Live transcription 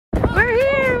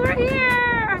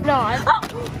No,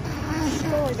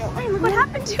 Oh my God. Wait, look what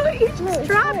happened to it. You just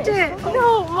dropped it.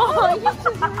 No, Mom, you just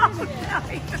ruined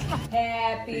it.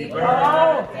 Happy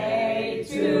birthday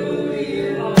to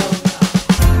you.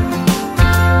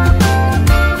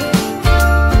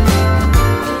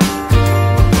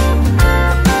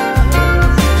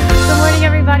 Good morning,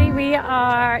 everybody.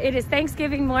 It is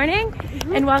Thanksgiving morning,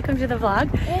 and welcome to the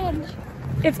vlog. And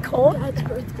it's cold. Dad's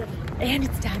birthday. And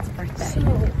it's Dad's birthday. So, we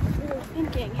were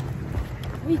thinking,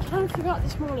 we kind of forgot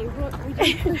this morning, but we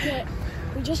didn't forget.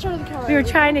 We just started the car. We were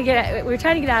trying to get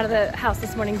out of the house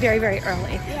this morning very, very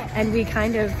early. Yeah. And we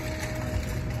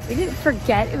didn't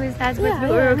forget it was Dad's birthday, but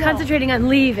we yeah, were concentrating on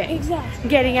leaving. Exactly.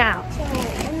 Getting out. So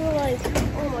we were like,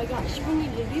 oh my gosh, we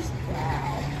need to do something.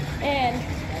 And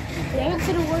we haven't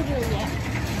said a word to him yet.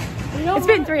 It's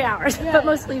been 3 hours, but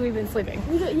mostly we've been sleeping.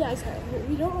 Yeah, exactly.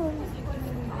 We don't know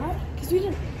because we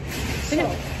didn't.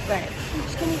 Right. We're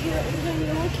just gonna get a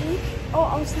little cake. Oh,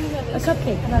 I was thinking about this. A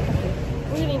cupcake. How about a cupcake?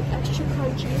 We're getting extra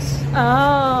crunchies.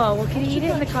 Oh, well, can you eat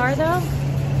it in the car though?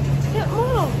 Yeah,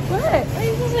 Mom. What?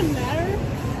 It doesn't matter.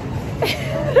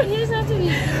 He doesn't have to be.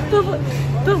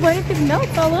 But what if it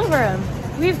melts all over him?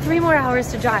 We have 3 more hours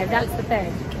to drive. That's the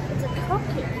thing. It's a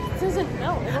cupcake. It doesn't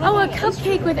melt. Oh, a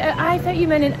cupcake with. I thought you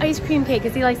meant an ice cream cake,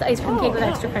 because he likes the ice cream cake with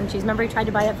extra cream cheese. Remember, he tried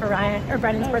to buy it for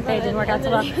Brennan's birthday. It didn't work out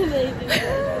so well.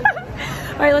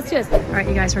 All right, let's do this. All right,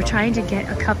 you guys, we're trying to get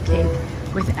a cupcake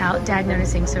without Dad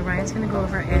noticing. So Ryan's gonna go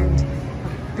over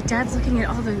but Dad's looking at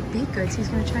all the baked goods. He's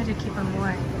gonna try to keep them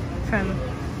away from.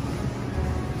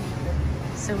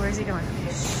 So where's he going?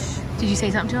 Did you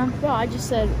say something to him? No, I just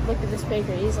said, look at this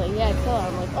bakery. He's like, yeah, kill it.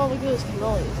 I'm like, oh, look at those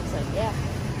cannolis. He's like, yeah.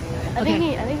 I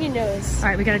think he knows. All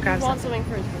right, we gotta grab something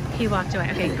for his birthday. He walked away.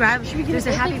 Okay, grab. There's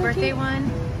a happy birthday one.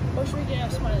 Or should we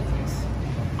get a smiley face?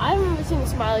 I haven't seen the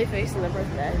smiley face in the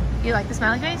birthday. You like the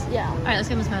smiley face? Yeah. All right, let's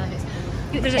give him a smiley face.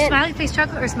 There's a smiley face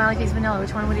chocolate or smiley face vanilla.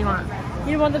 Which one would you want?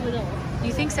 You want the vanilla.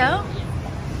 You think so?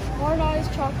 Hard eyes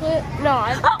chocolate. No,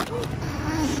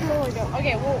 Oh my God.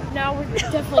 Okay, well, now we're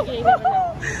definitely getting the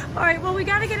vanilla. All right, well, we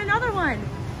gotta get another one.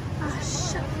 Oh,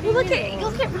 shut. Well, look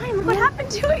at Ryan. Look what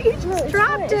happened to it. He just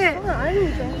dropped it.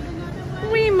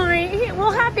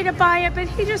 We're happy to buy it, but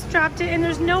he just dropped it, and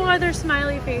there's no other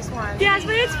smiley face one. Yes,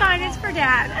 but it's fine. It's for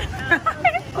Dad.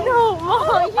 No,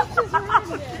 Mom, you just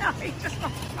ruined it. No, he just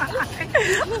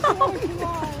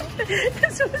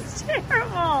This was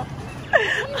terrible.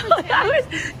 That was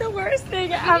the worst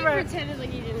thing ever. He pretended like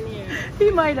he didn't hear.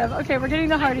 He might have. Okay, we're getting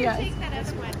the hearty eyes.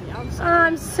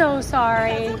 I'm so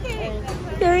sorry. That's okay.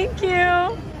 Thank you.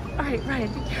 All right, Ryan,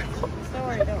 be careful. Don't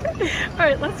worry. All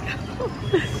right, let's go.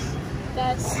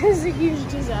 That's a huge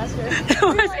disaster. That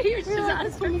was a huge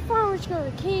disaster. Before we're just going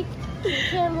to cake,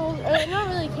 candles, not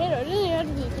really a candle. It doesn't even have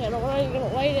to be a candle. We're not even going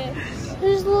to light it.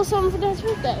 There's a little something for Dad's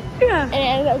birthday. Yeah. And it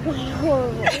ended up going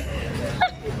horrible.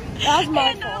 That was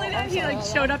my fault. Not only that, he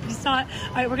showed up, he saw it.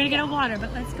 All right, we're going to get a water,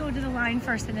 but let's go to the line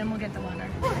first, and then we'll get the water.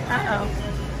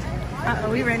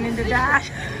 Uh-oh, we ran into Dad.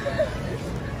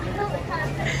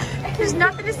 There's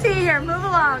nothing to see here. Move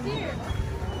along.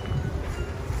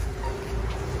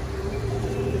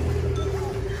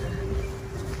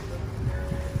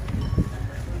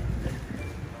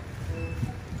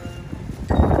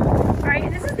 All right,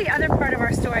 and this is the other part of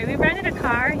our story. We rented a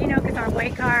car, you know, because our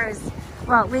white car is,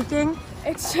 well, leaking.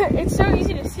 It's so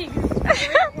easy to see.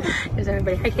 There's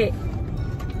everybody. Hi, Kate.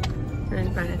 There's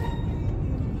Brennan.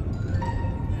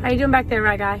 How you doing back there,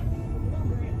 right guy?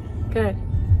 Good.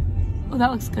 Oh,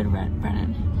 that looks good,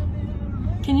 Brennan.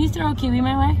 Can you throw a kiwi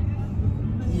my way?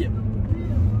 Yep.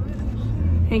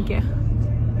 Thank you.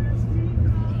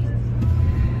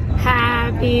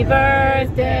 Happy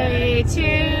birthday to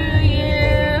you.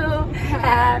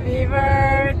 Happy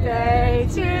birthday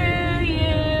to you.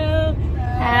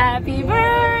 Happy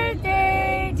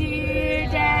birthday, dear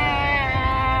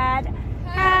Dad.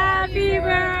 Happy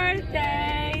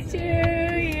birthday to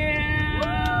you.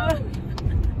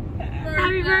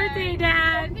 Happy birthday,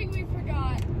 Dad. I think we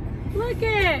forgot. Look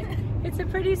it. It's a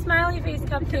pretty smiley face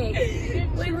cupcake.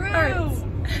 With hearts.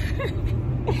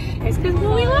 It's because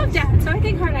we love Dad, so I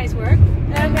think heart eyes work.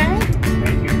 Okay?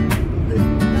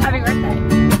 Happy birthday.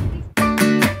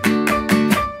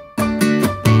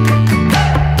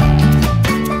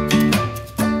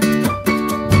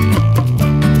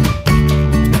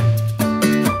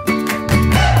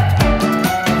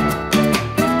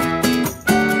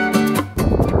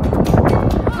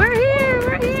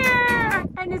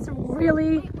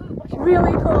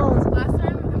 Really cold. Last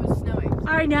time it was snowing.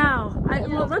 I know.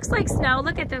 Well, it looks like snow.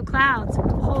 Look at the clouds.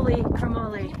 Holy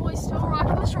cramoli. Boys still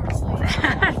rocking the short sleeve.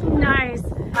 Nice.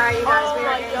 All right, you guys, we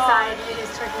are inside. It is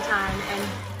turkey time, and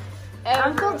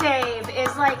Uncle Dave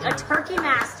is like a turkey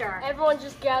master. Everyone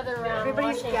just gathered around.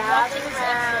 Everybody's gathered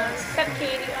around. Except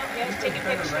Katie. Oh, yeah, she's taking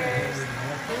pictures. There's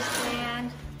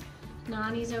Jan.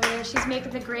 Nani's over there. She's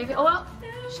making the gravy. Oh, well,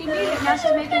 she made it. Now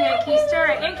she's making a keister.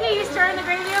 And Katie, you stirring the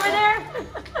gravy over there?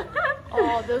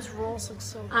 Oh, those rolls look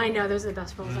so good. I know, those are the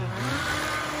best rolls ever.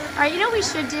 All right, you know what we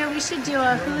should do? We should do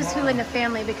a who's who in the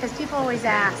family because people always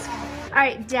ask. All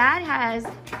right, Dad has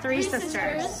three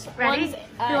sisters. Ready? Who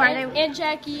are they? Aunt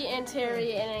Jackie, Aunt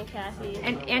Terry, and Aunt Kathy.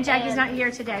 And Aunt Jackie's not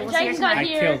here today. Aunt Jackie's not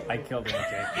here. I killed Aunt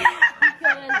Jackie. You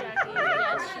killed Aunt Jackie.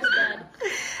 Yes, she's dead.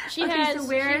 She has. So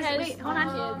where's? She has Wait, hold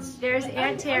on. kids. There's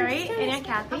Aunt Terry and Aunt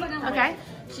Kathy. Okay.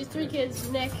 She's 3 kids.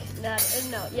 Nick,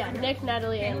 Nick,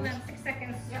 Natalie, and. 6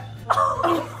 seconds.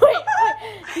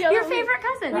 Your favorite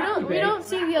cousin. We don't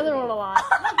see the other one a lot.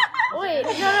 Wait, no,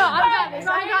 I've got this.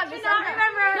 Ryan cannot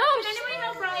remember. No, Can anyone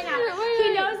help Ryan out? He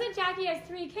knows that Jackie has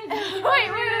 3 kids. Wait.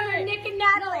 Nick and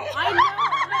Natalie. I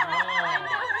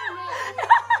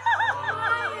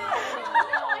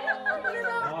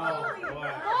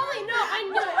Molly, no, I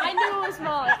knew it was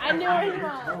Molly. I knew it was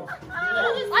Molly.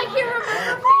 I can't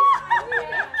remember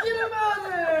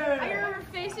faces. I remember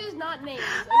faces, not names,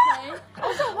 okay?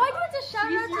 Also, why do we have to shout out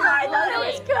to I thought it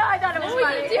was good. I thought it was What are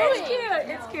funny. you doing? It's cute.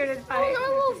 It's cute and funny. It was our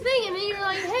little thing, and then you're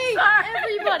like, hey,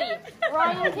 everybody.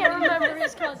 Ryan can't remember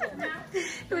his cousin.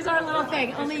 It was our little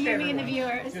thing. Only you, me, and the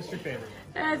viewers. Just your favorite.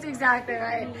 That's exactly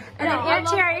right. And then No, Aunt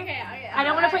Terry. I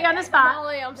don't want to put you on the spot.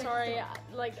 Molly, I'm sorry. I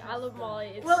love Molly.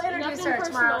 It's We'll introduce her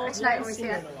nothing tomorrow, personal. tonight when we see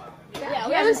her. Yeah,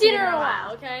 we haven't seen her in a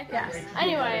while, okay? Yes.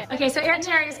 Anyway. Okay, so Aunt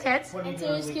Terry's kids. Aunt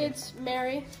Terry's kids,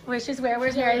 Mary. Which is where?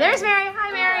 Where's Mary? There's Mary. Hi,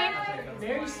 Mary.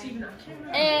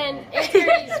 And Aunt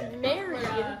Terry's married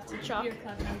to Chuck over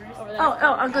there.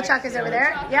 Oh, Uncle Chuck is over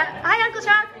there. Yeah. Hi, Uncle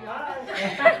Chuck.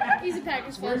 He's a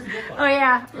Packers fan. Oh,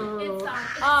 yeah.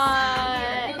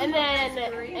 And then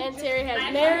Aunt Terry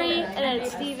has Mary, and then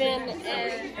Steven,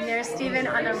 and there's Steven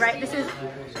on the right.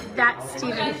 That's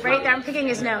Steven right there. I'm picking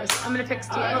his nose. I'm going to pick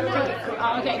Steven.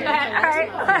 Oh, okay, go ahead. All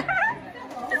right.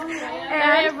 And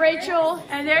I have Rachel.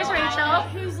 And there's Rachel.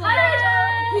 Who's like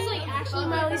actually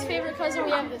my least favorite cousin.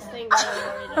 We have this thing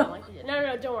that we don't like to do.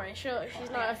 No, don't worry.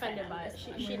 She's not offended by it.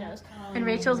 She knows. And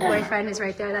Rachel's boyfriend is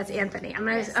right there. That's Anthony. I'm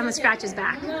gonna scratch his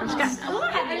back. I'm scratching.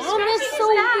 What? That's so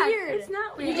weird. It's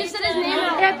not weird. You just said his name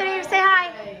out. Anthony, say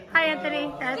hi. Hi,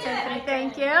 Anthony. That's Anthony.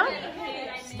 Thank you.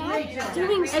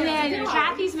 And then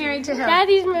Kathy's married to who?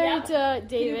 Kathy's married to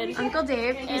David. Uncle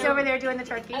Dave. He's over there doing the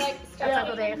turkey. That's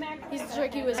Uncle Dave. He's the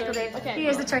turkey wizard. Uncle Dave. Okay. He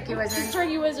is the turkey He's wizard. the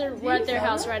turkey wizard. We're at their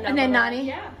house right now. And then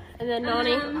Nani. And then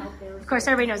Nani. Of course,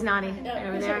 everybody knows Nani.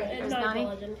 Over there. There's Nani.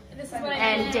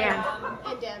 And Dan.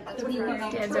 And Dan.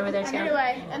 Dan's over there too.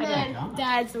 Anyway, and then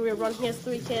Dad's the weird one. He has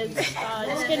 3 kids. This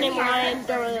kid named Ryan.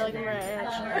 Don't really like him very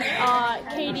much.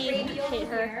 Katie. Hate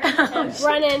her. And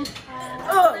Brennan.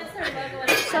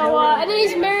 So, and then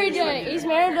he's married to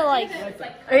like.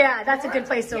 Oh yeah, that's a good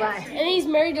place to lie. And he's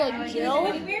married to like Jill.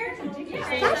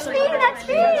 That's me. That's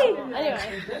me.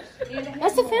 Anyway,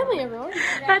 that's the family, everyone.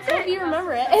 That's Hope it. you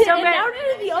remember it. And So now we're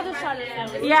doing the other side of the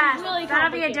family. Yeah, Really that'll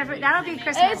be a different. That'll be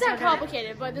Christmas. It's not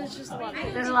complicated, but there's just a lot of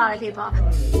people. There's a lot of people.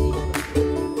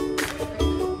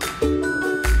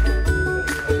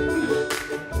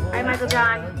 All right, Michael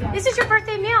John. This is your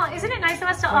birthday meal. Isn't it nice of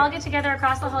us to all get together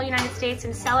across the whole United States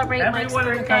and celebrate Mike's Everyone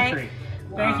birthday? in the country.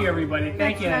 Thank you, everybody.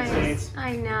 Thank you, United States.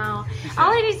 I know.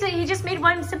 All I need to say, he just made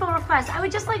one simple request. I would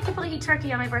just like people to eat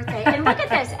turkey on my birthday. And look at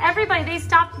this. Everybody, they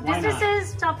stopped businesses,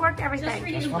 stopped work, everything.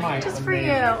 Just for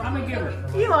you. I'm a giver.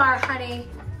 You are, honey.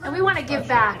 And we want to give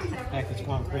back. Heck, it's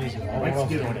gone crazy. The whole Mike's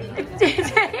world's giving doing it. it.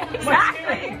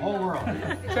 Exactly. The whole world.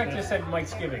 Chuck just said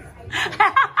Mike's giving. Mike's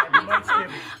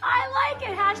giving. I like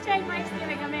it. Hashtag Mike's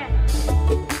giving. I'm in.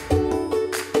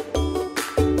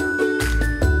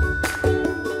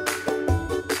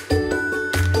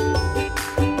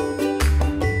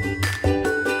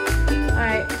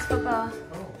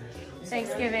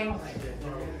 Thanksgiving.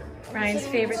 Ryan's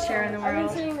favorite chair in the I've been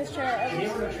world. sitting in this chair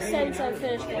ever since I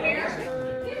finished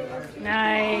it.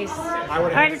 Nice. All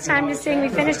right, it's time to sing. We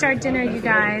finished our dinner, you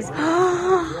guys.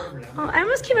 Oh, I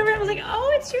almost came over and I was like,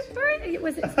 oh, it's your birthday.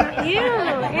 It's not you.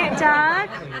 Hey, Doug.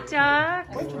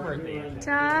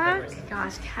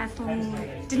 Gosh, Kathleen.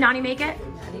 Did Nani make it?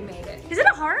 Nani made it. Is it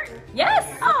a heart? Yes.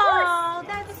 Oh,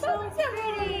 that's so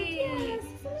pretty.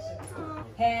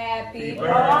 Happy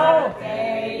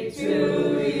birthday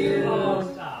to you.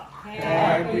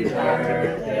 Happy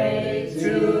birthday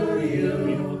to you.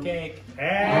 Beautiful cake.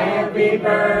 Happy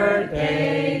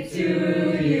birthday to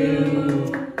you.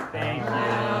 Thank you.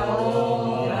 How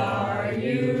old are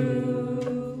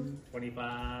you?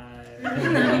 25.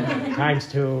 Times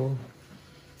 2.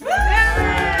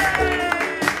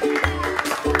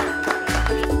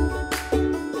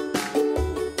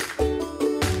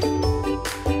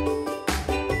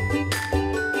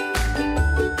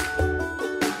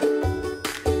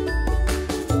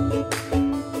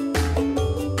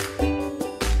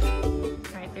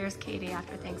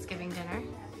 after Thanksgiving dinner.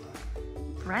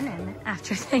 Brennan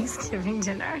after Thanksgiving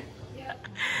dinner.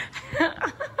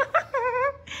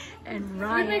 And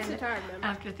Ryan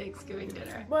after Thanksgiving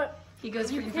dinner. But he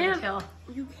goes for the kill.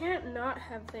 You can't not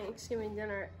have Thanksgiving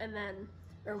dinner and then,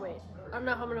 or wait, I don't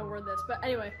know how I'm gonna word this, but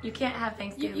anyway. You can't have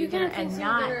Thanksgiving you dinner can't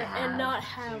and not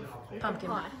have pumpkin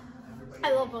pie.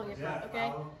 I love pumpkin pie.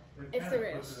 Okay, it's the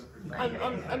greatest.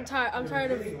 I'm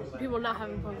tired of people not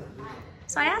having pumpkin pie.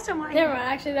 So I asked him why. Never mind.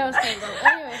 Actually, that was terrible.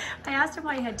 Anyway, I asked him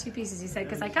why he had 2 pieces. He said,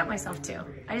 "Because I cut myself 2.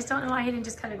 I just don't know why he didn't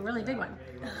just cut a really big one."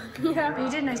 Yeah. But you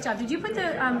did a nice job. Did you put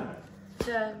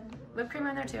the whipped cream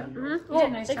on there too? Mm-hmm. You Well, did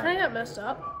a nice it job. kind of got messed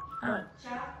up, but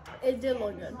it did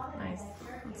look good. Nice.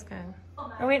 That's good.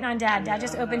 We're waiting on Dad. Dad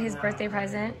just opened his birthday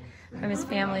present from his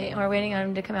family, and we're waiting on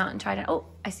him to come out and try to. Oh,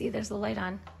 I see. There's the light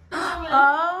on.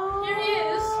 Oh, Here he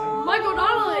is, Michael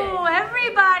Donnelly. Oh,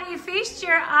 everybody, feast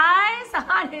your eyes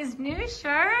on his new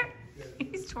shirt.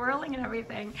 He's twirling and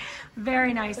everything.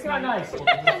 Very nice. Look how nice. It's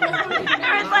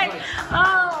like,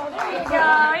 oh, there you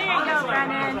go. Here you go,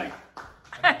 Brennan.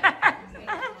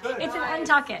 It's an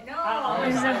untuck it.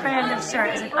 This is a brand of shirt.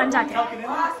 It's an untuck it.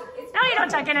 No, you don't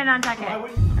tuck it and untuck it.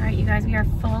 All right, you guys, we are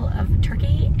full of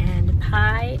turkey and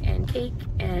pie and cake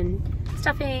and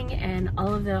stuffing and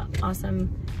all of the awesome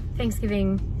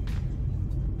Thanksgiving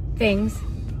things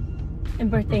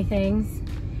and birthday things.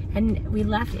 And we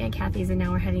left Aunt Kathy's and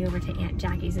now we're heading over to Aunt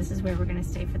Jackie's. This is where we're gonna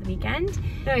stay for the weekend.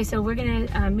 Anyway, so we're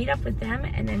gonna meet up with them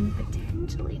and then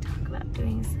potentially talk about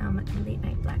doing some late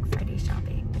night Black Friday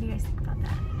shopping. What do you guys think about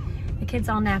that? The kids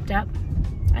all napped up.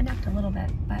 I napped a little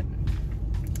bit, but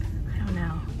I don't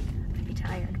know. I'd be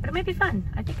tired, but it might be fun.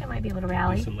 I think I might be able to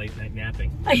rally. Do some late night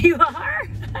napping. You are?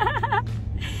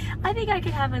 I think I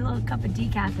could have a little cup of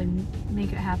decaf and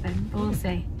make it happen, but we'll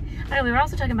see. I know, we were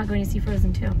also talking about going to see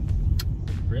Frozen too.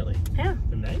 Really? Yeah.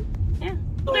 Tonight? Yeah.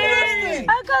 Hey!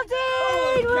 Uncle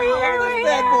Dean! We're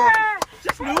here!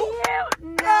 Just Are new? you?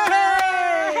 No!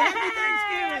 Hey!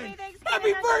 Happy Thanksgiving!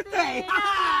 Happy Uncle birthday! Dean.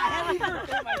 Happy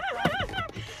birthday, my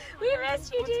friend! We missed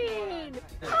you, Dean!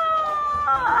 Oh,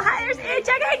 hi, there's Aunt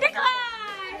Jackie. Hey, Nikolai!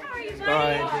 How are you, buddy?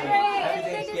 Fine. Happy Good to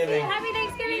Thanksgiving. see you. Happy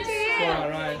Thanksgiving to you! All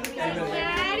right.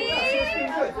 Daddy!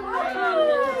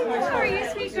 Oh, how are you,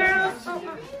 sweet girl?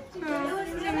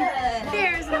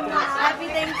 There's a lot. Happy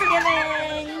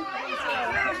Thanksgiving!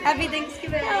 Happy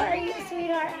Thanksgiving! How are you,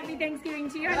 sweetheart? Happy Thanksgiving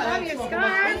to you. I love your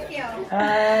scarf. We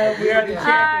are the All champions.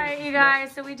 right, you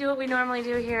guys. So we do what we normally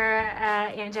do here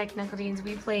at Aunt Jackie and Uncle Dean's.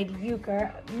 We played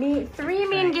euchre. 3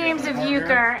 mean games of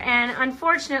euchre, and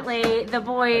unfortunately, the I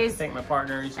boys. thank my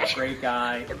partner. He's a great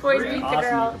guy. The boys beat the Awesome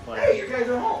girls. to play. You guys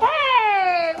are home.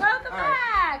 Hey, welcome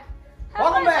back. How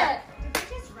Welcome was back.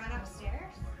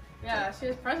 Yeah, she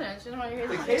was president. She doesn't want to hear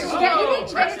it? Did you get anything? Did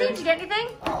you get anything? Did you get anything?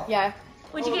 Yeah.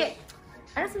 What'd you get?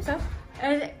 I got some stuff.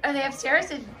 Are they upstairs?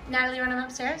 Did Natalie run them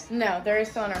upstairs? No, they're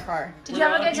still in our car. Did you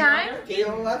have a good time?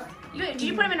 Caitlin left. Did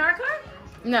you put them in our car?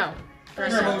 No. Oh, in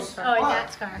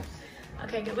Dad's car.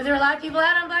 Okay, good. Were there a lot of people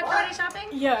out on Black Friday shopping?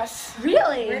 Yes.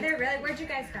 Really? Where'd you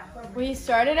guys go? We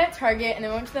started at Target and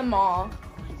then we went to the mall.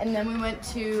 And then we went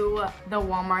to the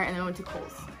Walmart and then we went to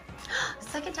Kohl's.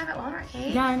 Second time at Walmart,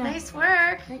 Kate. Yeah, I know. Nice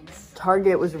work.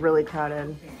 Target was really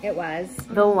crowded. It was.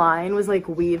 The line was like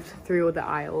weaved through the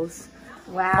aisles.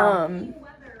 Wow.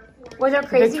 Were there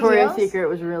crazy Victoria's deals? Secret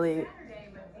was really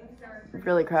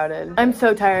crowded. I'm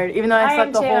so tired, even though I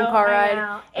slept the whole car ride.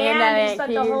 And you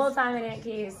slept the whole time at Aunt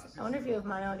Key's. I wonder if you have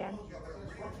Mono again.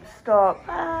 Stop.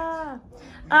 All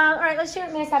right, let's share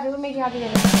what made us happy. What made you happy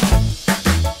today?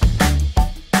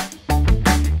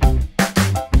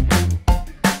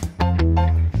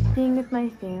 Being with my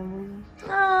family.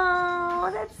 Oh,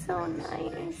 that's so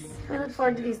nice. We look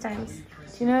forward to these times.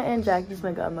 Do you know Aunt Jackie's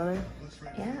my godmother?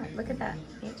 Yeah, look at that.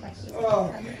 Aunt Jackie. Oh.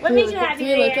 What made you happy Do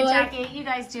you today, look Aunt alike? Jackie? You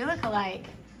guys do look alike.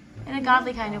 In a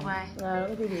godly kind of way. No, I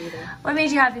don't think we do either. What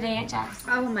made you happy today, Aunt Jax?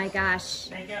 Oh my gosh.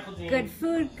 Thank you, Uncle Dean. Good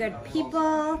food, good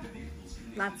people,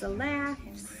 lots of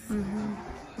laughs.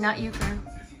 Not euchre.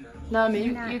 Not me.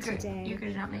 Not Euchre today.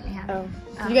 did not make me happy. Oh.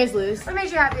 Did you guys lose? What made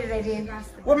you happy today, Dean?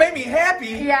 What made me happy?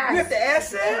 Yes. You have to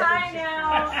ask that? I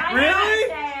know.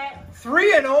 Really?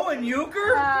 3-0 in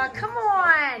euchre? Come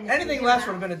on. Anything less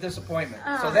would have been a disappointment.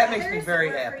 So that makes me very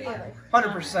happy.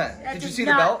 100%. Did you see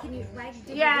the belt? Can you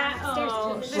do Yeah. you go upstairs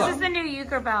Oh, to this show? is the new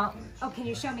euchre belt. Oh, can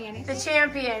you show me anything? The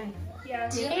champion.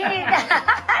 Dean.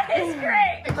 That is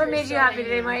great. What made you happy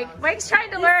today, Mike? Mike's trying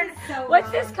to learn. What's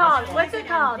this called? What's it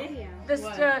called? The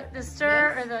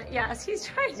stir or the yes? He's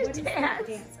trying to dance.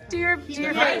 Do your face.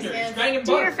 Grinder. He's grinding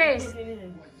Do your butter. face.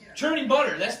 Churning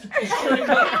butter. That's churning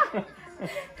butter.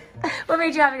 What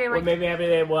made you happy today, What Mike? made me happy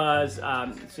today was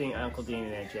seeing Uncle Dean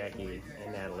and Aunt Jackie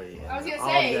and Natalie. And I was gonna all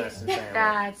say. of Dennis's family.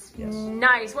 That's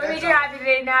nice. What made you happy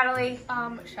today, Natalie?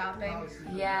 Shopping.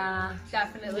 Yeah.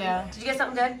 Definitely. Yeah. Did you get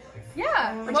something good?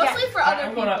 Yeah. you Mostly for other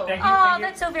I'm going up. people. Thank you. Oh, Thank you.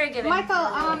 that's so very giving. Michael,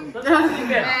 Let's all sleep in.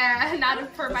 Yeah,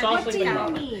 not for Let's my all bank sleep in.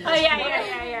 account. Oh,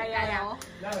 yeah.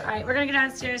 All right, we're gonna go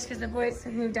downstairs because the boys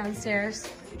have moved downstairs.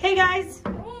 Hey, guys.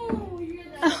 What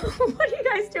are you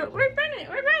guys doing? Where'd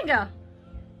Brennan go?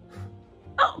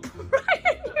 Oh,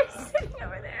 Brian, you're sitting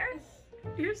over there.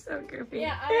 You're so goofy.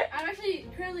 Yeah, I'm actually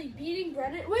currently beating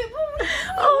Brennan. Wait.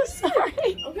 Oh,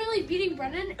 sorry. I'm currently beating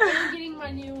Brennan and getting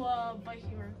my new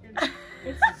biking record.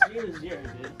 It's as soon as yours,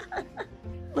 dude.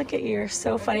 Look at you, you're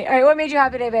so funny. All right, what made you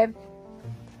happy today, babe?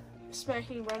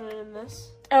 Smacking Brennan in this.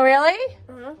 Oh, really?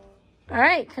 Uh-huh. All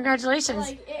right, congratulations.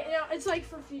 Like, it's like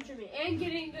for future me. And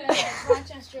getting the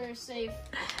Rochester safe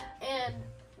and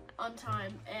on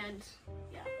time. And,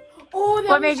 yeah. Oh,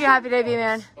 What made you happy today,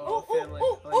 B-Man? Oh,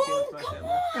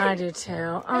 I do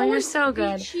too. Oh, you're so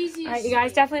good. Cheesy. All right, you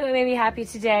guys, definitely what made me happy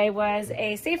today was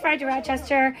a safe ride to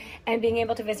Rochester and being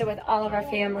able to visit with all of our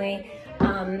family.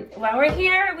 While we're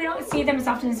here, we don't see them as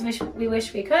often as we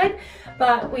wish we could,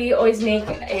 but we always make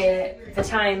the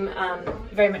time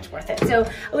very much worth it. So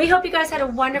we hope you guys had a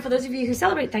wonderful, those of you who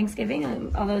celebrate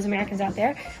Thanksgiving, all those Americans out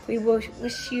there, we wish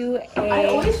you I a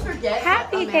always forget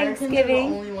happy that Americans Thanksgiving. are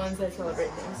the only ones that celebrate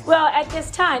things. Well, at this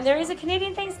time, there is a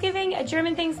Canadian Thanksgiving, a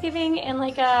German Thanksgiving, and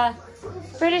like a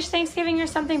British Thanksgiving or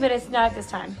something, but it's not at this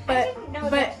time. I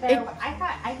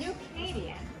thought I knew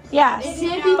Canadian. Yes,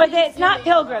 but it's not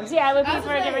pilgrims. Yeah, it would be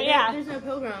for a different, yeah. There's no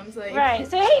pilgrims. Like. Right.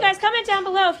 So hey, you guys, comment down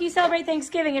below if you celebrate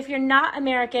Thanksgiving, if you're not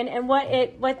American, and what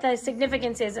the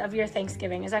significance is of your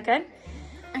Thanksgiving. Is that good?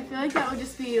 I feel like that would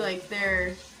just be like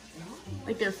their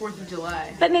 4th of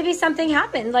July. But maybe something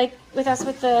happened, like with us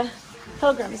with the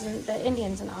pilgrims and the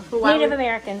Indians and all. why Native would-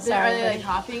 Americans. Are Sorry. they like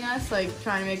copying us, like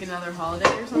trying to make another holiday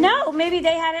or something? No, maybe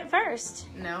they had it first.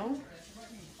 No.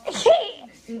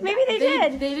 Maybe they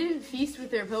did. They didn't feast with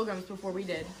their pilgrims before we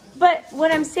did. But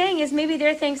what I'm saying is maybe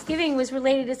their Thanksgiving was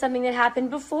related to something that happened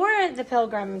before the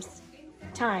pilgrims'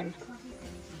 time.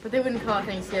 But they wouldn't call it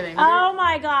Thanksgiving. Oh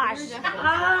my gosh.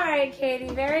 All right,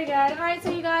 Katie. Very good. All right,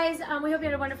 so you guys, we hope you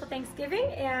had a wonderful Thanksgiving.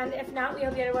 And if not, we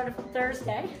hope you had a wonderful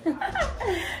Thursday.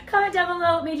 Comment down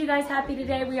below what made you guys happy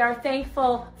today. We are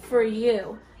thankful for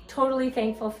you. Totally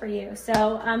thankful for you.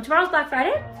 So tomorrow's Black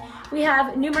Friday. We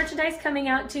have new merchandise coming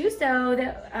out too, so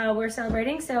that we're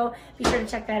celebrating. So be sure to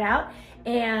check that out.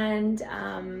 And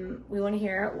we want to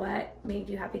hear what made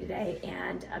you happy today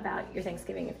and about your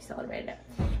Thanksgiving if you celebrated it.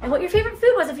 And what your favorite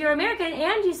food was if you're American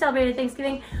and you celebrated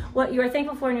Thanksgiving, what you are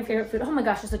thankful for in your favorite food. Oh my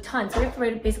gosh, there's a ton. So we have to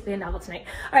write basically a novel tonight.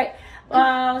 All right,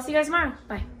 we'll see you guys tomorrow.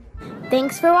 Bye.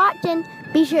 Thanks for watching.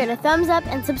 Be sure to thumbs up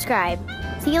and subscribe.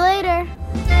 See you later.